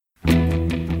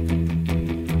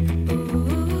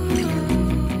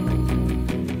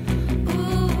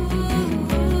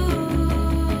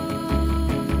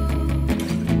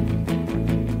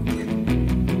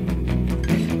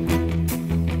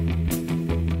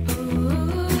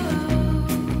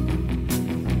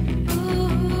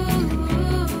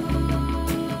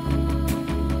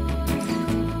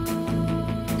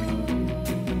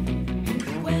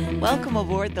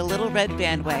aboard the Little Red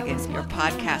Bandwagon, your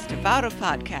podcast about a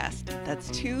podcast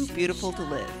that's too beautiful to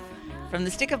live. From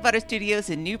the Stick of Butter Studios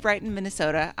in New Brighton,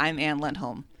 Minnesota, I'm Ann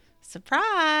Lundholm.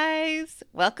 Surprise!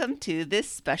 Welcome to this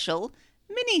special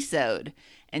mini-sode.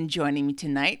 And joining me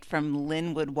tonight from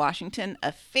Lynnwood, Washington,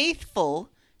 a faithful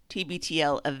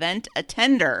TBTL event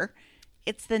attender,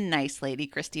 it's the nice lady,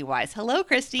 Christy Wise. Hello,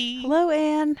 Christy. Hello,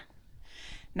 Ann.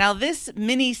 Now, this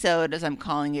mini-sode, as I'm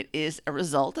calling it, is a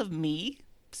result of me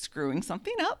screwing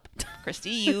something up. Christy,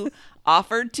 you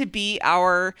offered to be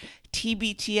our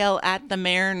TBTL at the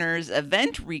Mariners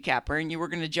event recapper, and you were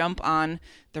going to jump on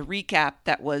the recap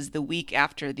that was the week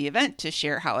after the event to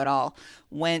share how it all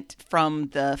went from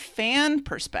the fan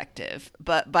perspective.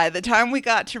 But by the time we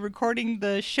got to recording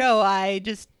the show, I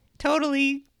just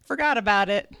totally forgot about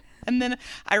it. And then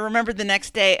I remembered the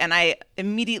next day, and I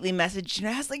immediately messaged you,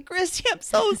 and I was like, Christy, I'm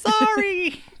so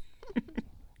sorry.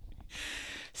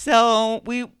 So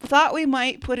we thought we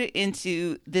might put it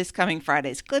into this coming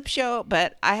Friday's clip show,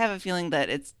 but I have a feeling that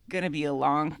it's going to be a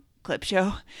long clip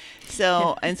show.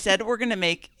 So instead, we're going to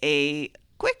make a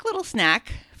quick little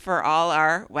snack for all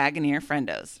our Wagoneer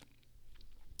friendos.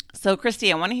 So,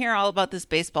 Christy, I want to hear all about this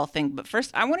baseball thing, but first,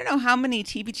 I want to know how many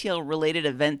TBTL-related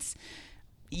events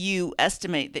you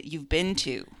estimate that you've been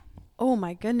to. Oh,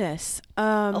 my goodness.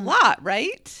 A lot,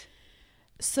 right?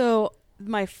 So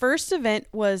my first event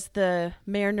was the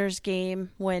Mariners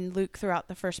game when Luke threw out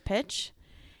the first pitch.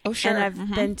 Oh, sure. And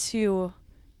I've been to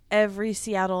every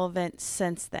Seattle event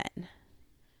since then.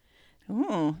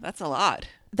 Ooh, that's a lot.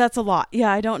 That's a lot.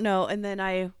 Yeah, I don't know. And then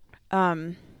I've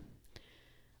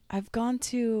gone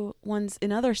to ones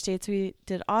in other states. We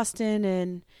did Austin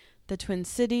and the Twin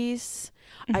Cities.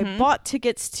 I bought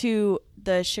tickets to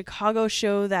the Chicago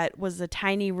show that was a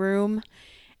tiny room,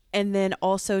 and then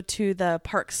also to the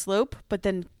Park Slope, but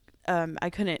then I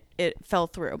couldn't, it fell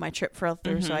through. My trip fell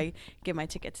through, so I gave my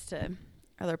tickets to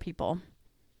other people.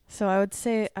 So I would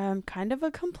say I'm kind of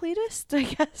a completist, I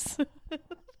guess.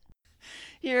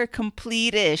 You're a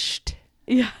completist.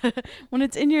 Yeah. When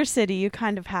it's in your city, you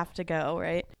kind of have to go,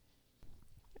 right?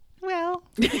 Well,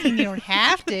 you don't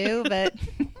have to, but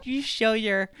you show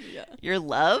your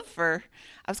love for,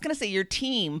 I was going to say your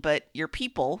team, but your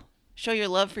people. Show your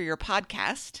love for your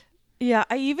podcast. Yeah,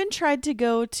 I even tried to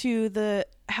go to the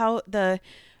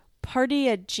party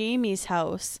at Jamie's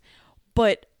house,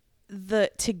 but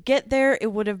to get there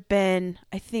it would have been,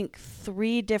 I think,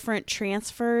 3 different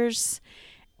transfers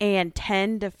and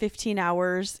 10 to 15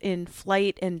 hours in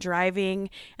flight and driving,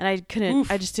 and I couldn't.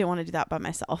 Oof. I just didn't want to do that by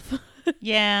myself.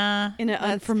 Yeah, in an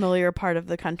unfamiliar part of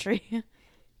the country.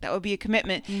 That would be a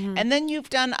commitment. And then you've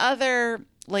done other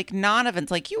like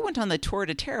non-events, like you went on the Tour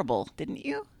de Terrible, didn't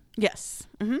you? Yes.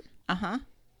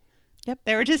 Yep.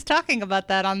 They were just talking about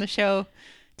that on the show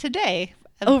today.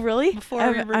 Oh, really?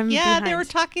 Before we were, they were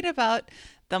talking about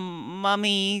the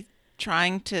mummy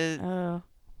trying to.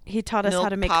 He taught us how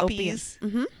to make poppies.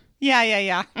 Opium. Yeah.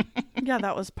 Yeah,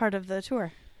 that was part of the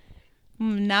tour.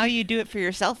 Now you do it for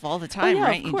yourself all the time,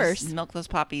 right? Of course. You just milk those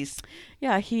poppies.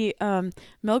 Yeah, he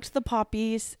milked the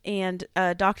poppies, and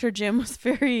Dr. Jim was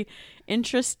very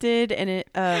interested and it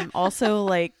also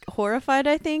like horrified,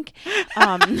 I think.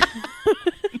 And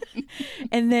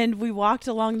then we walked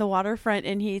along the waterfront,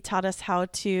 and he taught us how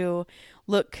to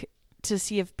look to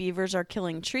see if beavers are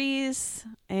killing trees,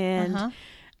 and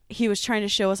he was trying to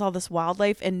show us all this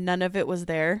wildlife, and none of it was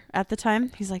there at the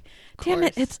time. He's like, damn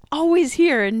it, it's always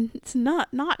here, and it's not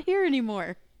here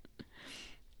anymore.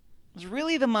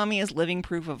 Really, the mummy is living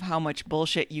proof of how much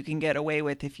bullshit you can get away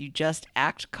with if you just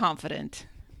act confident.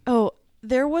 Oh,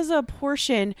 there was a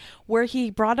portion where he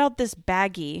brought out this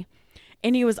baggie,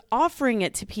 and he was offering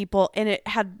it to people, and it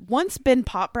had once been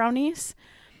pot brownies,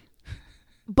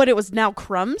 but it was now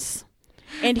crumbs,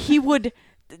 and he would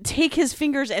take his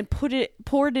fingers and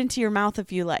pour it into your mouth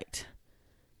if you liked.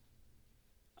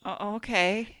 Oh,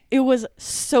 okay. It was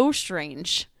so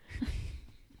strange.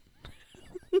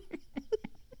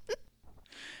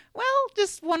 Well,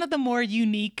 just one of the more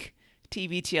unique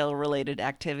TBTL related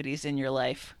activities in your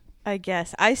life. I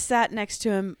guess. I sat next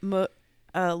to him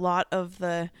a lot of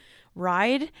the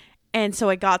ride, and so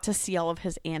I got to see all of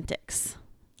his antics.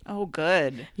 Oh,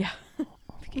 good. Yeah.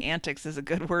 Antics is a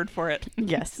good word for it.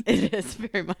 Yes, it is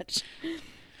very much.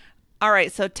 All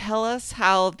right, so tell us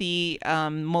how the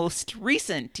most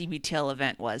recent TBTL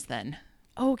event was then.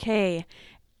 Okay.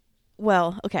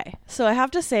 Well, okay. So I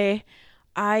have to say,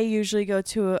 I usually go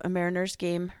to a Mariners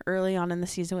game early on in the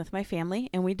season with my family,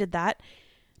 and we did that.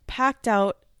 Packed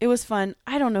out. It was fun.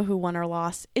 I don't know who won or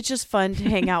lost. It's just fun to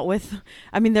hang out with.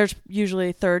 I mean, there's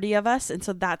usually 30 of us, and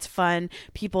so that's fun.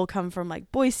 People come from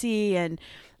like Boise and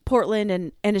Portland,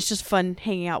 and it's just fun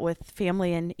hanging out with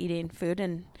family and eating food.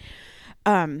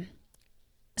 And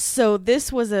so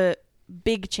this was a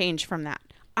big change from that.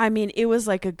 I mean, it was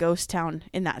like a ghost town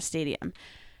in that stadium.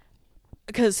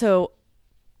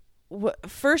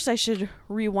 First I should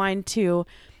rewind to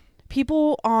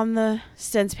people on the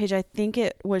Stens page. I think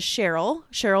it was Cheryl.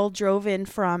 Cheryl drove in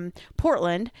from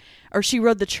Portland, or she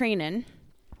rode the train in,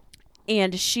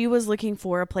 and she was looking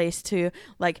for a place to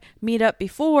like meet up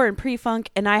before and pre-funk.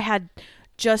 And I had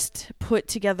just put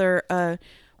together a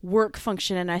work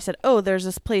function, and I said, oh, there's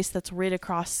this place that's right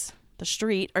across the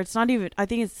street, or it's not even, I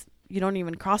think it's, you don't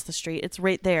even cross the street. It's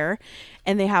right there.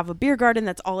 And they have a beer garden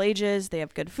that's all ages. They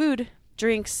have good food,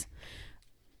 drinks.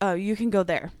 You can go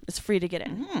there. It's free to get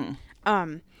in.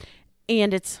 Mm-hmm.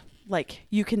 And it's like,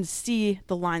 you can see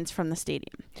the lines from the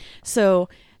stadium. So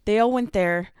they all went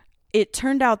there. It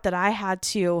turned out that I had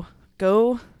to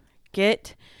go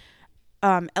get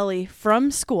Ellie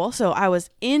from school. So I was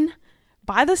in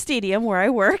by the stadium where I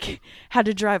work, had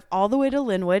to drive all the way to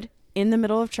Linwood in the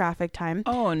middle of traffic time.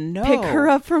 Oh, no. Pick her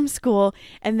up from school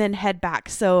and then head back.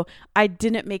 So I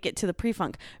didn't make it to the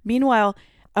pre-funk. Meanwhile,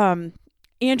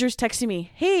 Andrew's texting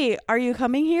me, hey, are you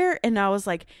coming here? And I was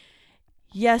like,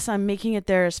 yes, I'm making it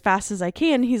there as fast as I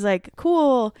can. He's like,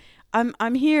 cool,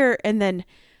 I'm here. And then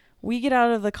we get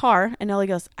out of the car and Ellie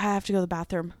goes, I have to go to the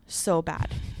bathroom so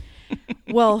bad.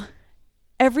 Well,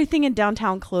 everything in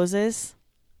downtown closes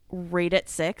right at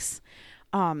 6.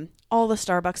 All the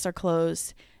Starbucks are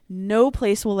closed. No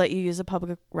place will let you use a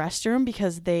public restroom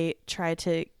because they try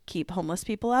to keep homeless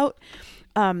people out.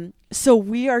 So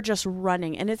we are just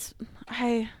running, and it's,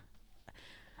 I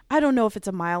don't know if it's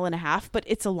a mile and a half, but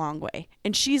it's a long way.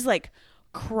 And she's like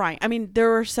crying. I mean, there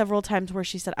were several times where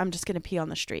she said, I'm just going to pee on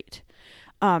the street.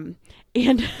 And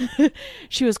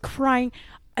she was crying,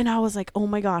 and I was like, oh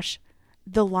my gosh,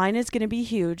 the line is going to be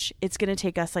huge. It's going to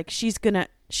take us, like, she's going to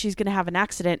have an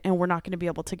accident, and we're not going to be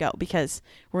able to go because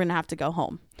we're going to have to go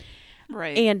home.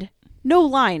 Right. And no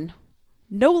line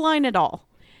at all.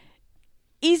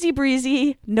 Easy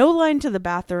breezy, no line to the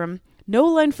bathroom, no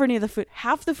line for any of the food.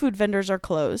 Half the food vendors are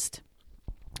closed.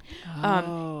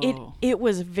 It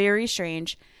was very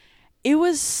strange. It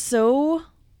was so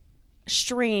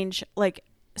strange, like,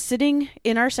 sitting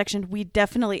in our section, we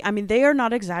definitely, I mean, they are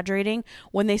not exaggerating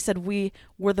when they said we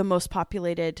were the most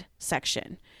populated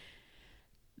section.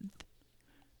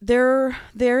 There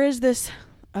is this,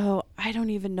 I don't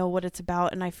even know what it's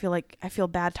about, and I feel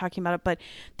bad talking about it, but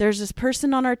there's this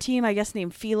person on our team, I guess,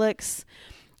 named Felix,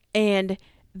 and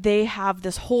they have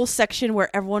this whole section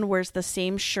where everyone wears the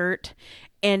same shirt,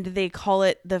 and they call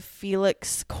it the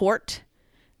Felix Court.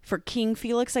 For King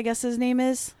Felix, I guess his name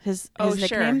is his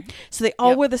nickname. Sure. So they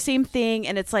all wear the same thing,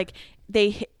 and it's like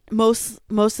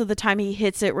most of the time he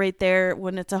hits it right there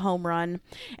when it's a home run,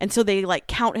 and so they like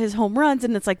count his home runs,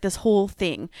 and it's like this whole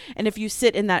thing. And if you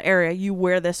sit in that area, you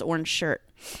wear this orange shirt.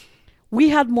 We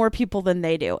had more people than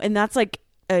they do, and that's like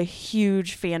a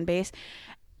huge fan base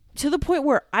to the point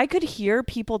where I could hear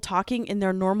people talking in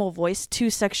their normal voice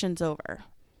 2 sections over.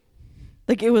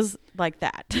 Like, it was like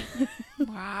that.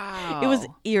 Wow. It was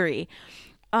eerie.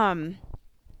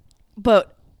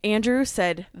 But Andrew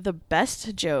said the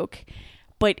best joke,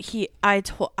 but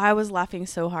I was laughing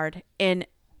so hard, and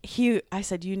I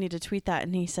said, you need to tweet that,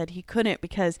 and he said he couldn't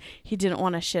because he didn't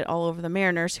want to shit all over the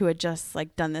Mariners, who had just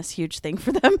like done this huge thing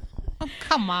for them. Oh,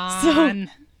 come on. So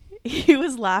he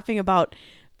was laughing about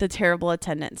the terrible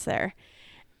attendance there.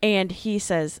 And he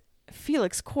says,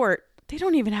 Felix Court, they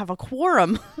don't even have a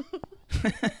quorum.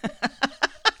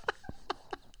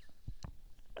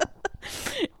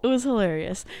 It was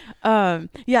hilarious.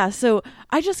 So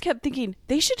I just kept thinking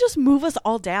they should just move us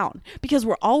all down because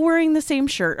we're all wearing the same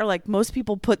shirt, or like most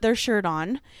people put their shirt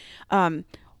on.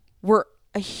 We're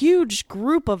a huge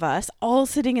group of us all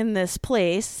sitting in this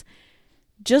place.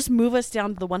 Just move us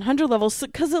down to the 100 levels,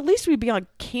 because at least we'd be on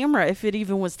camera if it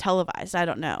even was televised. I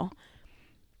don't know.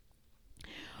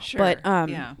 Sure. But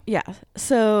yeah.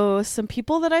 So some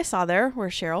people that I saw there were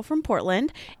Cheryl from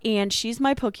Portland, and she's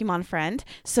my Pokemon friend.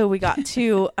 So we got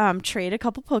to trade a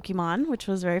couple Pokemon, which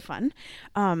was very fun.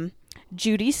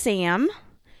 Judy, Sam,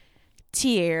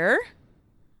 Tier,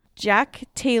 Jack,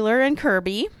 Taylor, and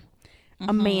Kirby,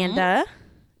 Amanda,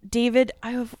 David.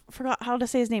 I forgot how to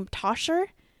say his name. Tosher.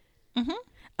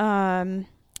 And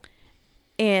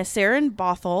Sarah and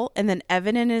Bothell, and then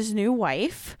Evan and his new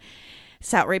wife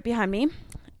sat right behind me.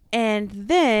 And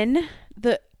then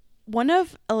one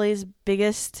of Ellie's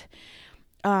biggest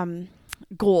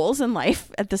goals in life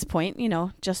at this point,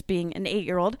 just being an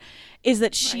 8-year-old, is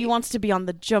that she wants to be on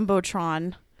the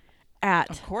Jumbotron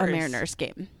at a Mariners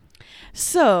game.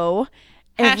 So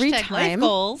every # time, life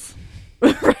goals.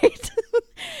 Right?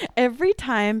 Every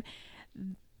time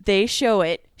they show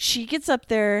it, she gets up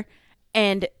there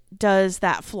and does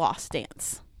that floss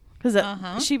dance.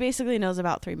 Because she basically knows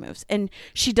about 3 moves. And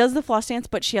she does the floss dance,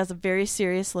 but she has a very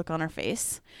serious look on her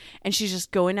face. And she's just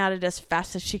going at it as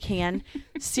fast as she can.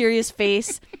 Serious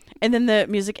face. And then the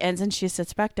music ends and she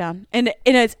sits back down. And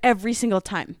it's every single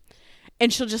time.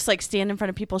 And she'll just like stand in front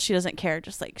of people. She doesn't care.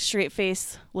 Just like straight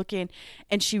face looking.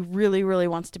 And she really, really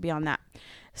wants to be on that.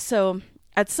 So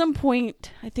at some point,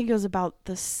 I think it was about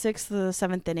the 6th or the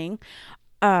 7th inning,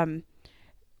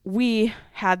 we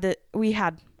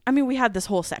had this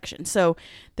whole section. So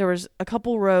there was a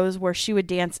couple rows where she would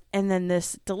dance, and then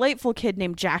this delightful kid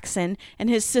named Jackson and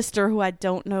his sister, who I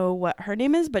don't know what her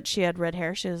name is, but she had red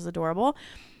hair. She was adorable.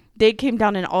 They came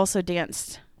down and also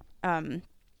danced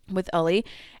with Ellie,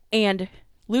 and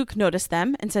Luke noticed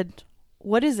them and said,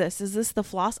 "What is this? Is this the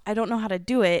floss? I don't know how to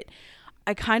do it.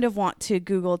 I kind of want to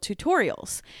Google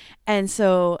tutorials." And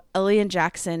so Ellie and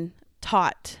Jackson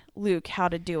taught Luke how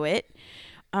to do it.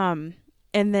 And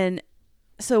then,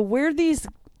 so where these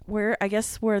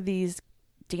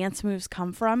dance moves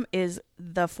come from is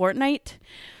the Fortnite.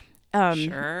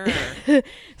 Sure.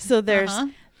 So there's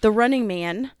the Running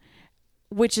Man,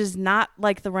 which is not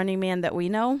like the Running Man that we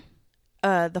know.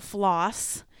 The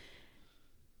floss.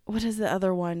 What is the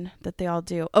other one that they all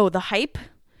do? Oh, the hype.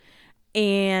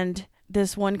 And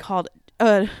this one called,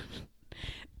 Luke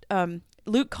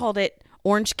called it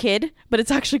Orange Kid, but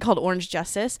it's actually called Orange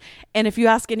Justice. And if you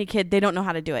ask any kid, they don't know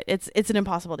how to do it. It's an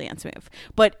impossible dance move.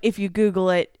 But if you Google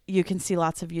it, you can see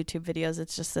lots of YouTube videos.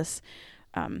 It's just this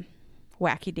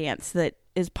wacky dance that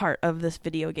is part of this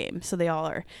video game. So they all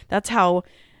are. That's how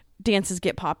dances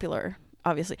get popular,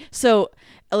 obviously. So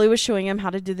Ellie was showing him how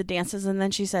to do the dances, and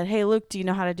then she said, "Hey, Luke, do you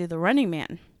know how to do the Running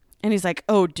Man?" And he's like,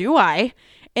 "Oh, do I?"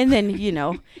 And then,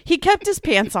 he kept his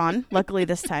pants on, luckily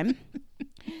this time.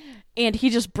 And he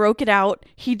just broke it out.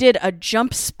 He did a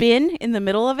jump spin in the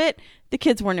middle of it. The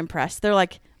kids weren't impressed. They're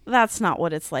like, "That's not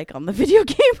what it's like on the video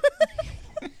game."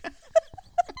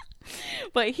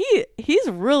 But he's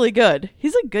really good.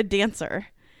 He's a good dancer.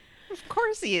 Of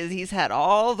course he is. He's had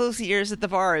all those years at the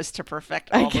bars to perfect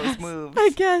all those moves. I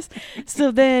guess.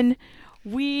 So then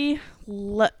we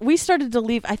started to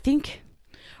leave, I think,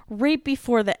 right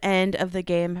before the end of the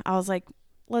game. I was like,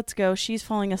 "Let's go." She's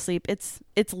falling asleep. It's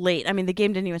late. I mean, the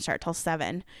game didn't even start till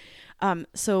 7.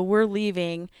 So we're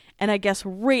leaving, and I guess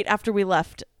right after we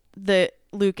left,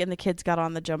 Luke and the kids got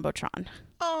on the Jumbotron.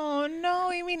 Oh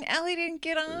no, you mean Ellie didn't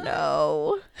get on?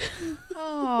 No.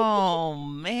 Oh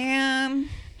man.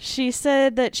 She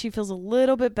said that she feels a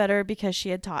little bit better because she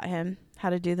had taught him how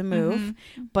to do the move,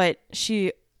 but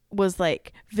she was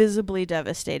like visibly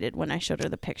devastated when I showed her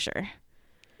the picture.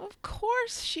 Of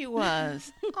course she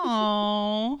was.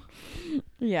 Oh.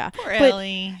 Yeah. Poor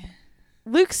Ellie.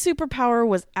 Luke's superpower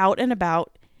was out and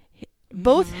about.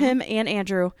 Both him and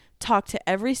Andrew talked to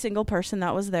every single person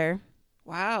that was there.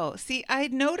 Wow. See, I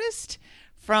noticed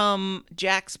from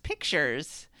Jack's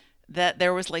pictures that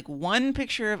there was like 1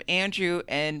 picture of Andrew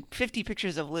and 50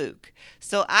 pictures of Luke.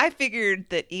 So I figured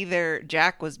that either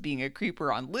Jack was being a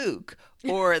creeper on Luke,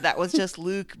 or that was just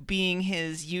Luke being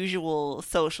his usual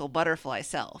social butterfly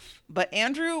self. But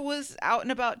Andrew was out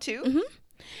and about too?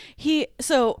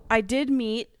 So I did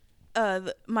meet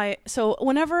so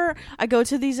whenever I go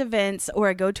to these events, or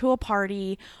I go to a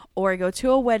party, or I go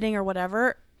to a wedding or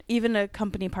whatever, even a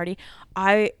company party,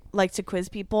 I like to quiz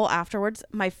people afterwards.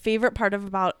 My favorite part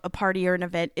about a party or an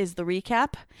event is the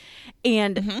recap.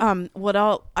 And what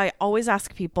I always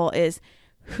ask people is,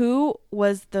 who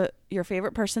was your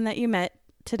favorite person that you met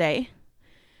today?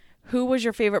 Who was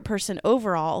your favorite person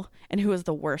overall? And who was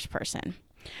the worst person?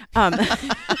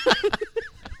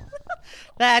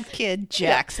 That kid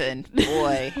Jackson,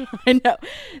 boy. I know.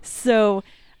 So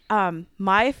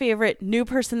my favorite new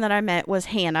person that I met was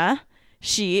Hannah.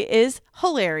 She is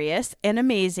hilarious and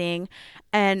amazing,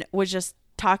 and was just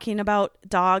talking about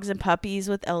dogs and puppies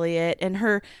with Elliot, and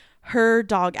her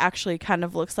dog actually kind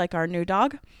of looks like our new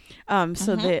dog.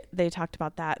 So they talked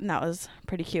about that, and that was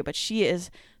pretty cute. But she is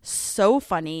so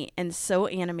funny and so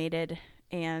animated,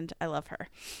 and I love her.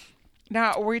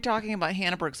 Now, were we talking about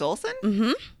Hannah Brooks Olsen?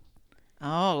 Mm-hmm.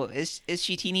 Oh, is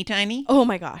she teeny tiny? Oh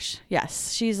my gosh.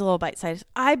 Yes. She's a little bite sized.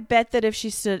 I bet that if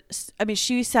she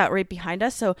she sat right behind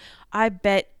us. So I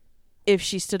bet if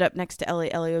she stood up next to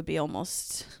Ellie would be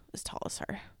almost as tall as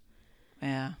her.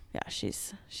 Yeah. Yeah.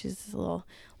 She's a little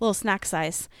snack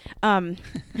size. So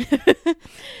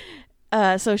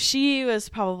she was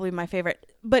probably my favorite,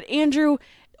 but Andrew,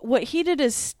 what he did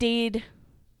is stayed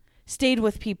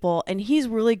with people, and he's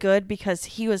really good because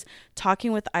he was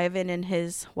talking with Ivan and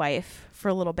his wife for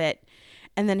a little bit,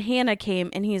 And then Hannah came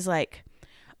and he's like,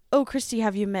 oh, Christy,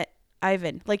 have you met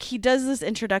Ivan? Like he does this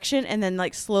introduction and then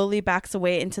like slowly backs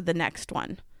away into the next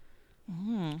one.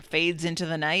 Fades into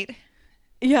the night.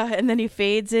 Yeah. And then he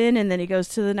fades in and then he goes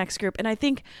to the next group. And I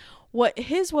think what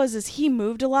his was is he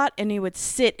moved a lot and he would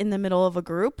sit in the middle of a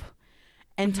group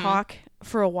and talk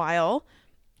for a while.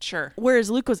 Sure.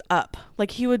 Whereas Luke was up.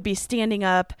 Like he would be standing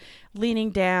up,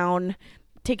 leaning down,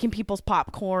 taking people's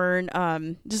popcorn,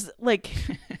 just like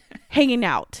hanging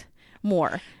out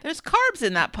more. There's carbs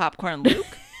in that popcorn,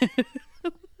 Luke.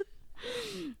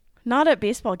 Not at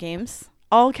baseball games.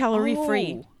 All calorie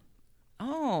free.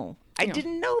 Oh, I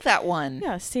didn't know that one.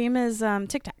 Yeah, same as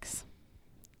Tic Tacs.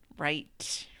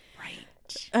 Right.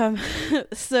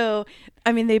 So,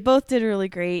 I mean, they both did really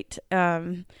great.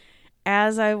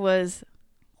 As I was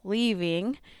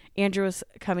leaving, Andrew was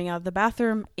coming out of the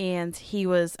bathroom and he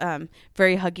was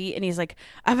very huggy and he's like,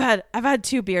 I've had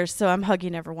 2 beers, so I'm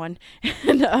hugging everyone.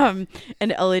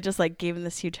 And Ellie just like gave him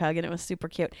this huge hug and it was super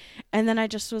cute. And then I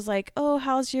just was like, oh,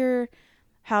 how's your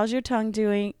tongue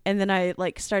doing? And then I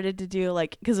like started to do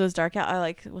like, because it was dark out, I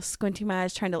like was squinting my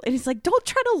eyes trying to, and he's like, don't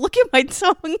try to look at my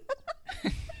tongue.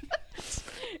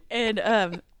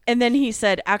 And then he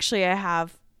said, actually, I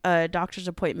have a doctor's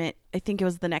appointment. I think it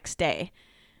was the next day.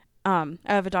 I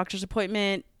have a doctor's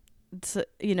appointment.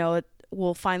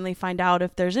 We'll finally find out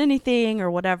if there's anything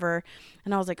or whatever.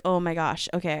 And I was like, oh my gosh.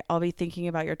 Okay. I'll be thinking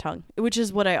about your tongue, which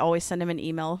is what I always send him an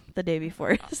email the day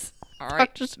before. All right.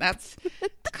 That's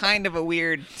kind of a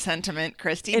weird sentiment,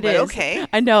 Christy, it but is. okay.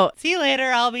 I know. See you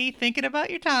later. I'll be thinking about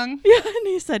your tongue. Yeah. And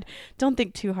he said, don't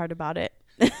think too hard about it.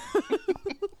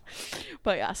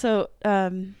 But yeah, so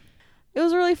it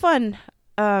was really fun.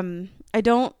 I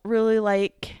don't really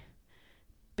like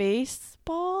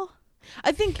baseball.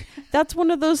 I think that's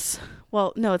one of those,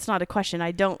 well, no, it's not a question.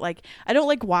 I don't like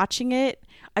watching it.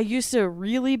 I used to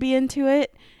really be into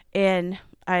it and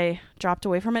I dropped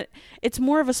away from it. It's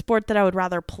more of a sport that I would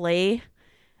rather play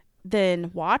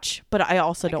than watch, but I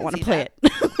also don't want to play it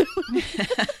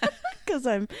because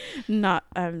I'm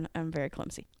very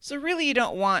clumsy. So really you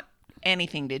don't want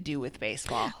anything to do with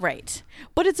baseball. Right.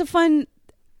 But it's fun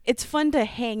to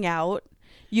hang out.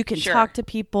 You can talk to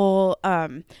people.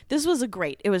 This was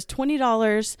it was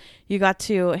 $20. You got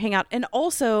to hang out. And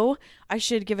also, I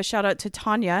should give a shout out to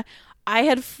Tanya. I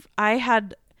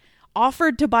had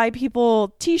offered to buy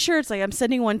people t-shirts. Like I'm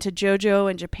sending one to Jojo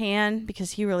in Japan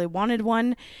because he really wanted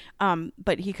one.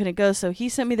 But he couldn't go. So he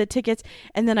sent me the tickets.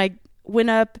 And then I went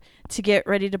up to get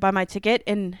ready to buy my ticket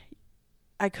and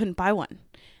I couldn't buy one.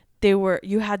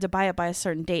 You had to buy it by a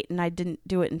certain date and I didn't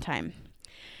do it in time.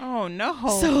 Oh no.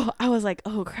 So I was like,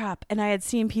 oh crap. And I had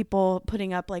seen people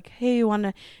putting up like, hey, you want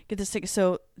to get this ticket?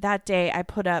 So that day I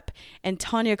put up and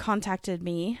Tanya contacted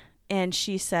me and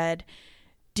she said,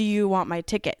 do you want my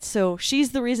ticket? So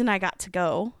she's the reason I got to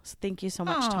go. So thank you so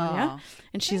much, Tanya.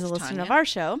 And she's a listener of our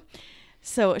show.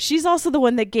 So she's also the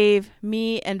one that gave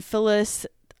me and Phyllis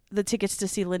the tickets to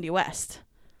see Lindy West.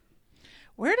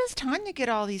 Where does Tanya get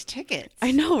all these tickets?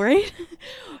 I know, right?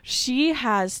 She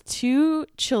has 2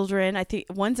 children. I think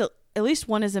at least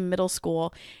one is in middle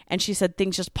school. And she said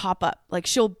things just pop up. Like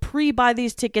she'll pre-buy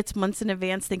these tickets months in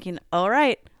advance thinking, all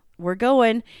right, we're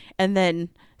going. And then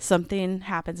something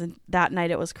happens. And that night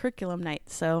it was curriculum night.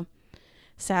 So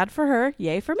sad for her.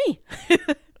 Yay for me.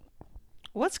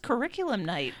 What's curriculum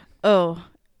night? Oh,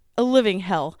 a living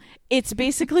hell. It's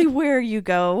basically where you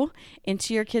go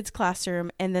into your kid's classroom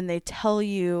and then they tell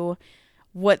you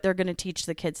what they're going to teach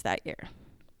the kids that year.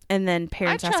 And then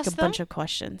parents ask a bunch of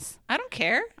questions. I don't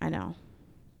care. I know.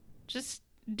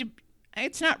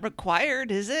 It's not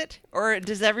required, is it? Or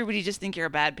does everybody just think you're a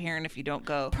bad parent if you don't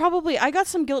go? Probably. I got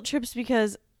some guilt trips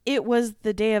because it was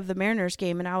the day of the Mariners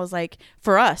game and I was like,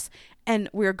 for us. And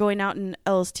we were going out and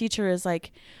Ella's teacher is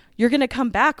like, you're going to come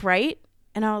back, right?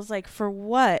 And I was like, for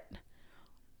what?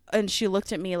 And she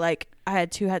looked at me like I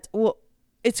had 2 heads. Well,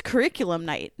 it's curriculum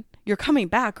night. You're coming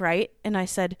back, right? And I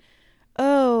said,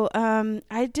 oh,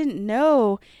 I didn't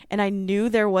know. And I knew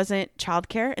there wasn't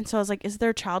childcare. And so I was like, is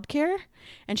there childcare?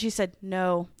 And she said,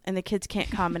 no. And the kids can't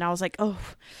come. And I was like, oh,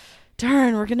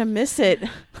 darn, we're going to miss it.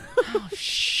 Oh,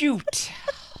 shoot.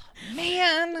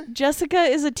 Man. Jessica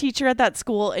is a teacher at that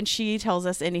school and she tells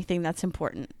us anything that's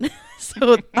important.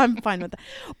 So I'm fine with that.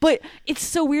 But it's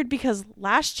so weird because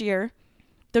last year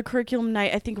the curriculum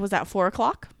night I think was at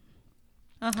 4:00.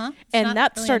 And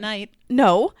that really started night.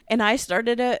 No. And I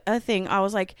started a thing. I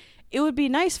was like, it would be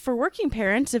nice for working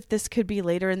parents if this could be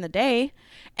later in the day.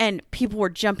 And people were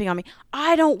jumping on me.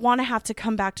 I don't want to have to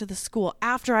come back to the school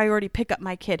after I already pick up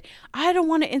my kid. I don't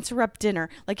want to interrupt dinner.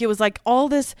 Like it was like all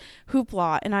this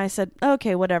hoopla. And I said,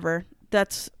 okay, whatever.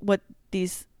 That's what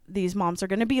these these moms are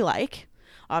going to be like,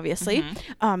 obviously.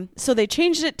 So they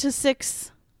changed it to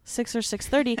 6 or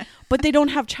 6:30, but they don't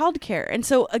have childcare. And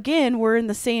so again, we're in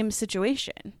the same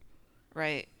situation.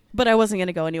 Right. But I wasn't going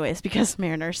to go anyways because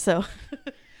Mariners, so.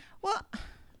 Well,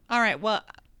 all right. Well,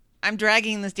 I'm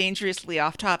dragging this dangerously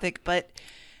off topic, but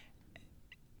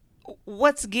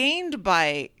what's gained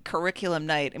by curriculum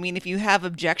night? I mean, if you have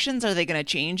objections, are they going to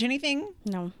change anything?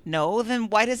 No. No? Then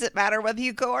why does it matter whether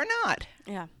you go or not?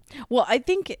 Yeah. Well, I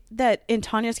think that in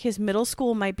Tanya's case, middle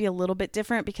school might be a little bit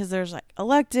different because there's like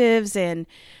electives and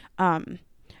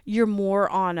you're more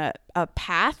on a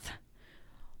path.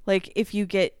 Like if you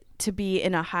get to be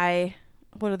in a high,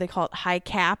 what do they call it? High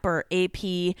cap or AP,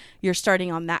 you're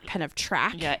starting on that kind of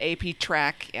track. Yeah, AP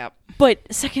track. Yep. But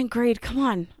second grade, come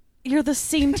on. You're the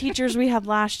same teachers we had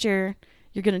last year.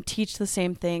 You're going to teach the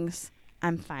same things.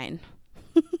 I'm fine.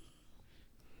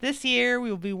 This year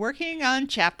we will be working on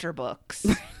chapter books.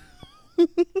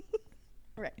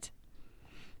 Right.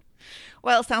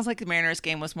 Well, it sounds like the Mariners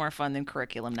game was more fun than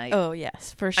curriculum night. Oh,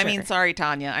 yes, for sure. I mean, sorry,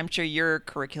 Tanya. I'm sure your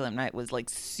curriculum night was like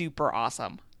super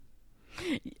awesome.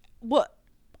 Well,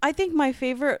 I think my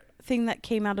favorite thing that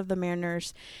came out of the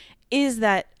Mariners is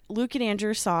that Luke and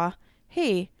Andrew saw,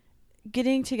 hey,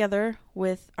 getting together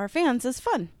with our fans is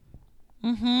fun.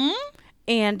 Mm-hmm.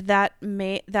 And that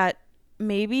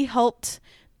maybe helped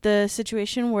the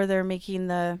situation where they're making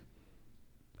the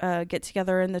get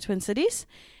together in the Twin Cities.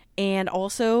 And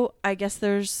also, I guess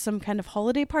there's some kind of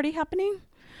holiday party happening.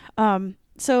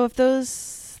 So if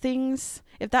those things,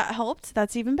 if that helped,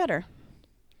 that's even better.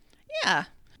 Yeah.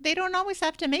 They don't always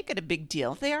have to make it a big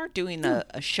deal. They are doing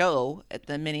a show at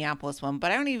the Minneapolis one,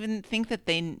 but I don't even think that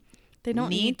they don't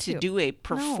need to do a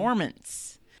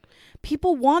performance. No.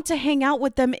 People want to hang out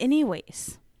with them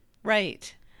anyways.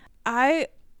 Right. I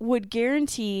would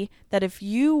guarantee that if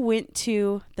you went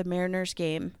to the Mariners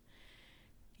game,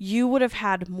 you would have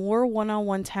had more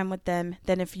one-on-one time with them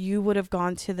than if you would have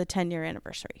gone to the 10-year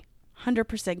anniversary.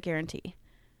 100% guarantee.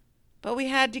 But we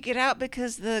had to get out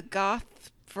because the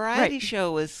goth variety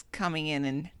show was coming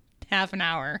in half an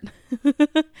hour.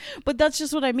 But that's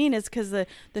just what I mean is because the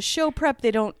show prep,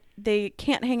 they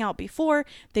can't hang out before.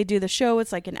 They do the show.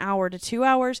 It's like an hour to 2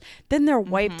 hours. Then they're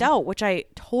wiped out, which I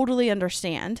totally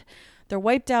understand. They're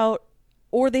wiped out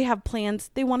or they have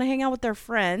plans. They want to hang out with their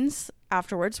friends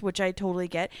afterwards, which I totally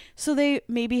get. So they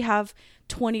maybe have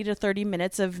 20 to 30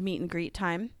 minutes of meet and greet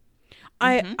time.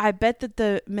 I bet that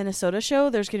the Minnesota show,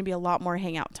 there's going to be a lot more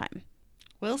hangout time.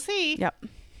 We'll see. Yep.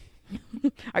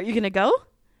 Are you going to go?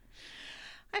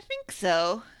 I think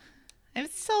so.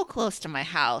 It's so close to my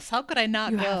house. How could I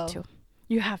not go? You have to.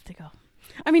 You have to go.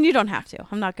 I mean, you don't have to.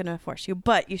 I'm not going to force you,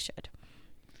 but you should.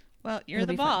 Well, you're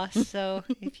the boss, so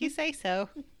if you say so.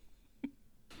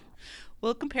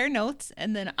 We'll compare notes,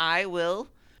 and then I will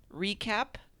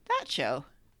recap that show.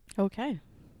 Okay.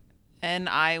 And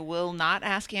I will not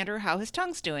ask Andrew how his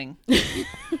tongue's doing.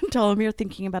 Tell him you're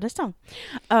thinking about his tongue.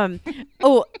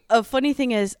 A funny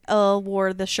thing is, Elle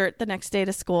wore the shirt the next day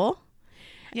to school.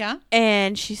 Yeah?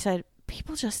 And she said,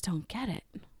 people just don't get it.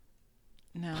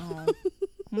 No.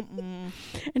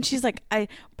 And she's like, I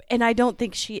don't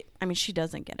think she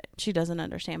doesn't get it. She doesn't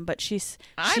understand, but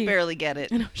I barely get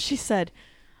it. You know, she said,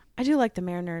 I do like the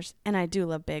Mariners and I do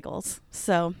love bagels.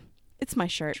 So it's my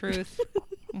shirt. Truth.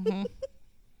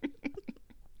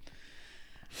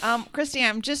 Christy,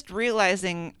 I'm just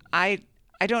realizing I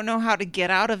don't know how to get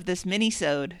out of this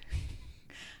mini-sode.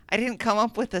 I didn't come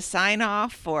up with a sign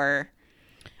off or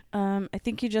I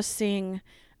think you just sing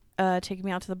Take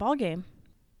Me Out to the Ball Game.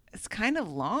 It's kind of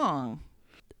long.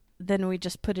 Then we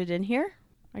just put it in here,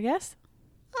 I guess.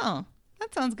 Oh,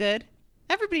 that sounds good.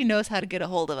 Everybody knows how to get a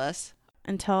hold of us.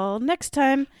 Until next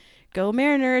time, go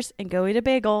Mariners and go eat a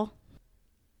bagel.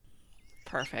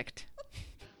 Perfect.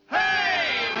 Hey,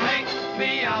 take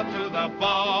me out to the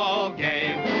ball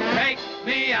game. Take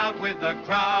me out with the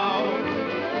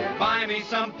crowd. Buy me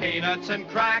some peanuts and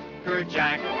Cracker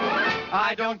Jack.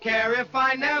 I don't care if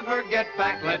I never get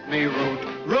back. Let me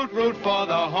root for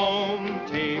the home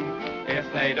team.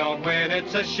 If they don't win,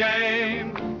 it's a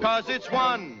shame. 'Cause it's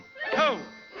 1, 2,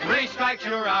 3 strikes,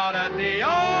 you're out at the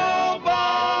old